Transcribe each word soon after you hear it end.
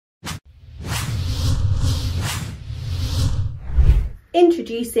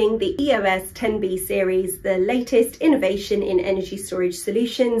Introducing the EOS 10B series, the latest innovation in energy storage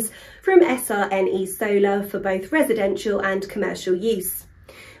solutions from SRNE Solar for both residential and commercial use.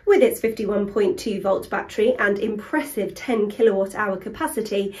 With its 51.2 volt battery and impressive 10 kilowatt-hour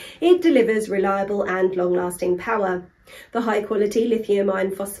capacity, it delivers reliable and long-lasting power. The high-quality lithium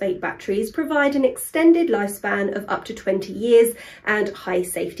iron phosphate batteries provide an extended lifespan of up to 20 years and high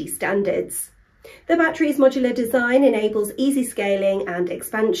safety standards. The battery's modular design enables easy scaling and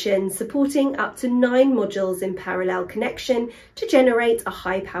expansion, supporting up to 9 modules in parallel connection to generate a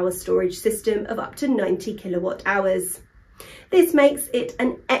high-power storage system of up to 90 kilowatt-hours. This makes it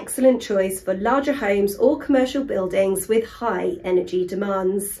an excellent choice for larger homes or commercial buildings with high energy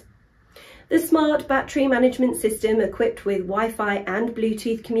demands. The smart battery management system, equipped with Wi-Fi and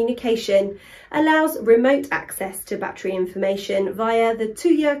Bluetooth communication, allows remote access to battery information via the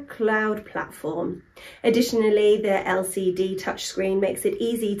𝐊𝐞𝐲 cloud platform. Additionally, the LCD touchscreen makes it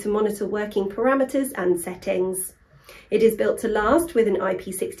easy to monitor working parameters and settings. It is built to last with an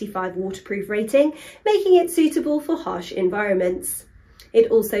IP65 waterproof rating, making it suitable for harsh environments. It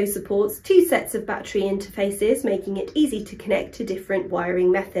also supports 2 sets of battery interfaces, making it easy to connect to different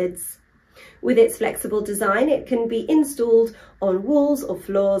wiring methods. With its flexible design, it can be installed on walls or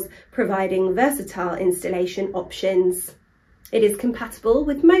floors, providing versatile installation options. It is compatible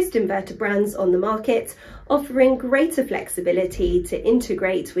with most inverter brands on the market, offering greater flexibility to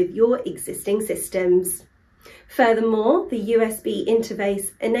integrate with your existing systems. Furthermore, the USB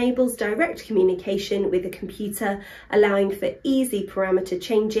interface enables direct communication with the computer, allowing for easy parameter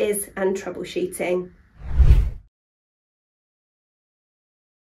changes and troubleshooting.